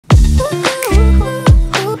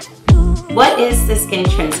What is the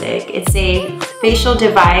Skintrinsiq? It's a facial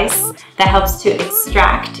device that helps to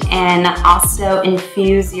extract and also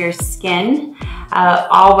infuse your skin,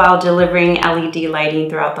 all while delivering LED lighting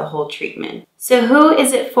throughout the whole treatment. So who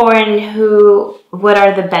is it for and what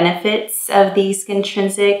are the benefits of the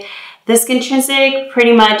Skintrinsiq? The Skintrinsiq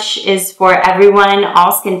pretty much is for everyone,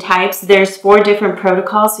 all skin types. There's 4 different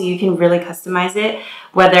protocols, so you can really customize it,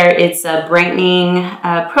 whether it's a brightening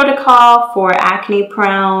protocol for acne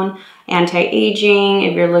prone, anti-aging,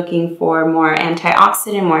 if you're looking for more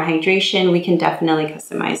antioxidant, more hydration, we can definitely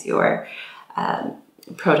customize your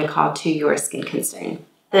protocol to your skin concern.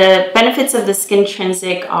 The benefits of the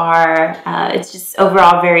Skintrinsiq are, it's just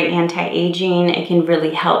overall very anti-aging. It can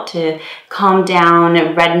really help to calm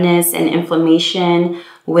down redness and inflammation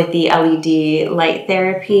with the LED light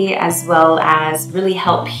therapy, as well as really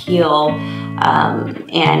help heal,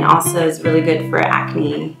 and also is really good for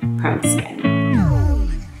acne prone skin.